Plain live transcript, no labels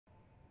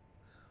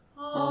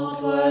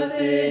toi,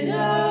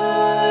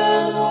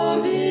 Seigneur,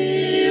 nos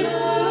vies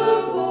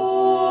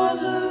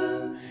reposent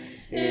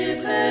et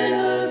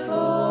prennent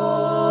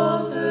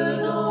force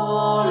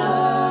dans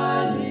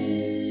la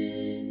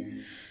nuit.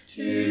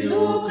 Tu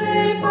nous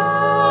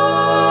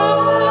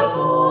prépares à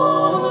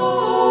ton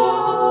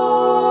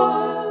aurore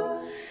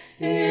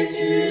et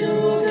tu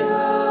nous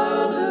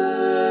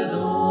gardes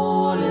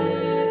dans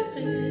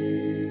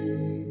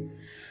l'esprit.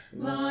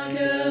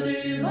 Vainqueur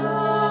du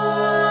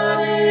mal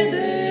et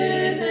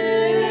des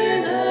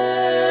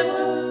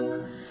ténèbres,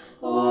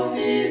 ô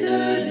Fils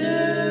de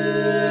Dieu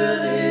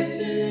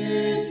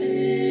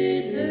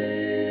ressuscité,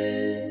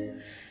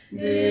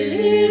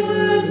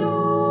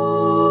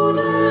 délivre-nous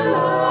de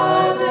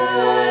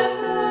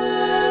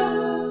l'adversaire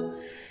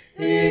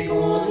et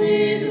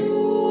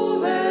conduis-nous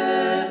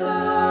vers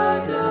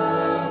ta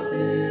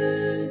clarté.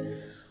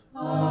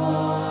 Amen.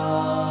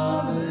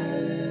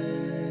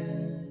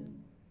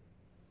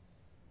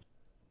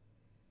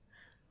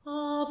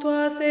 En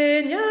toi,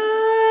 Seigneur,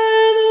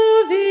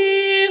 nos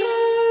vies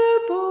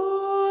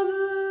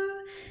reposent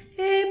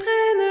et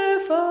prennent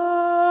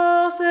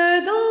force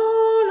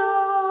dans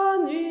la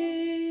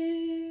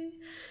nuit.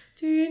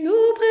 Tu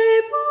nous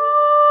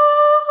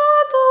prépares à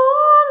ton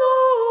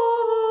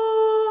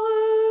aurore et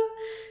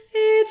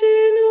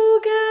tu nous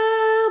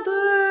gardes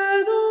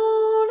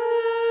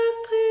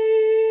dans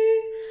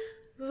l'esprit.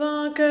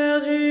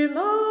 Vainqueur du mal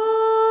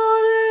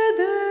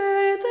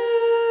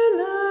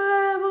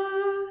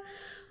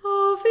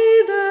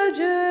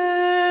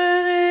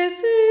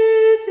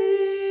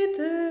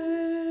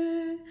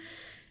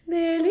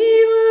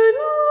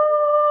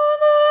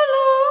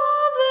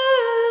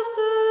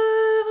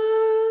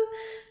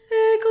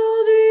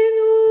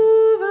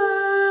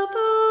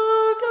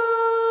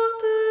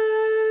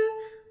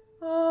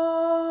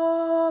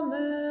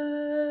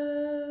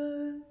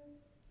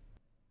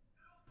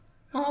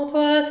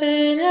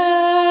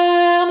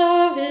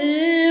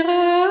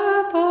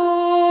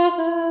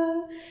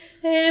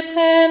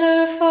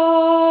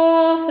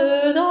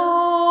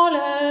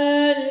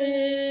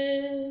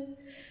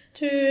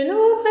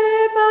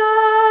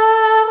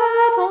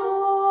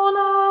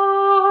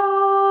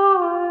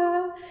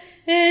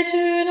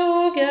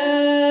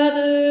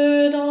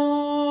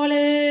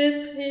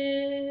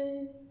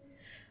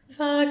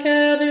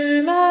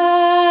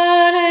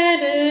et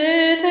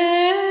des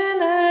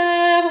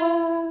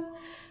ténèbres,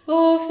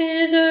 ô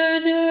Fils de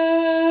Dieu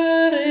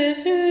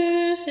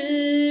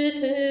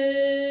ressuscité,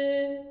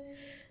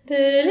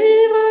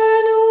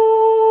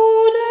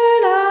 délivre-nous de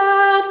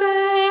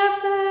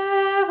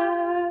l'adversaire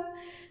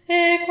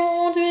et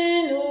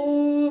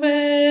conduis-nous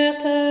vers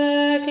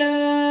ta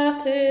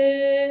clarté.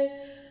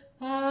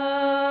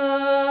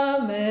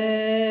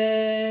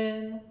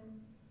 Amen.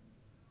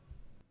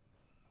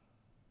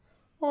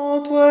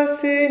 En toi,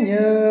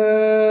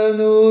 Seigneur,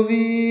 nos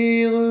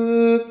vies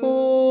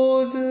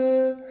reposent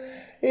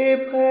et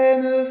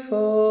prennent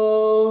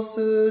force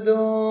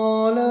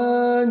dans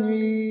la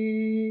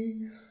nuit.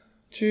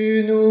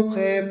 Tu nous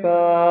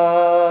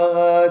prépares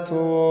à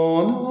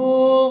ton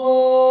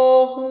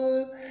aurore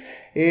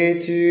et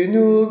tu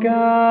nous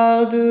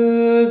gardes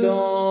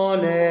dans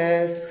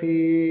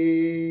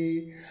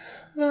l'esprit.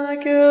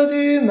 Vainqueur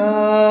du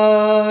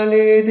mal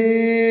et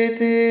des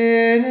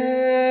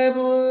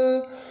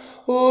ténèbres,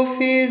 ô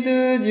Fils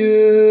de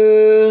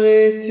Dieu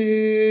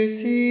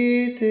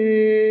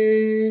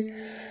ressuscité,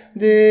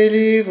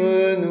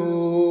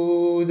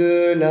 délivre-nous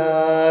de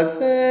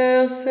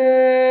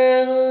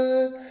l'adversaire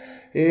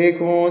et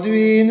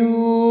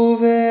conduis-nous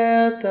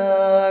vers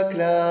ta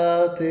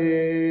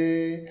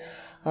clarté.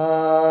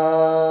 Amen. En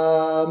toi, Seigneur,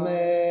 nos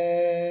vies reposent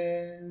et prennent force dans la nuit. Tu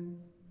nous prépares à ton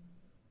aurore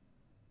et tu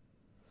nous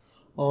gardes dans l'esprit. Vainqueur du mal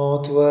et des ténèbres, ô Fils de Dieu ressuscité, délivre-nous de l'adversaire et conduis-nous vers ta clarté. Amen. En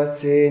toi,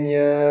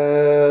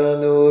 Seigneur,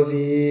 nos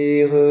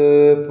vies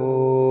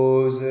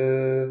reposent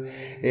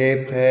et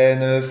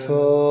prennent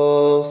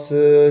force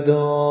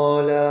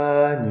dans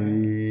la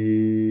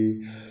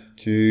nuit.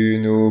 Tu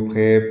nous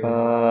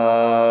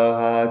prépares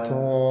à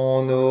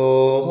ton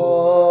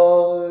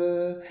aurore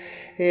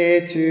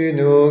et tu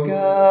nous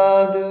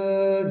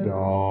gardes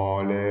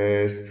dans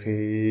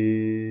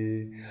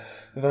l'esprit.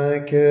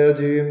 Vainqueur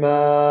du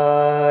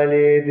mal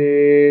et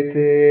des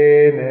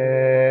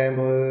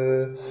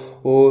ténèbres,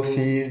 ô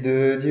Fils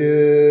de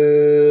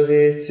Dieu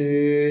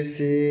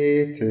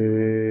ressuscité,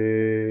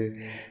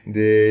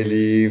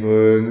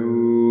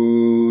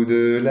 délivre-nous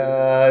de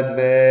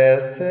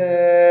l'adversaire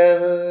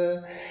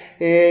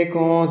et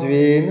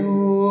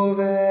conduis-nous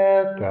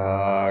vers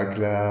ta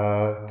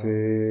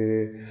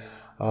clarté.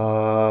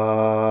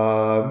 Amen.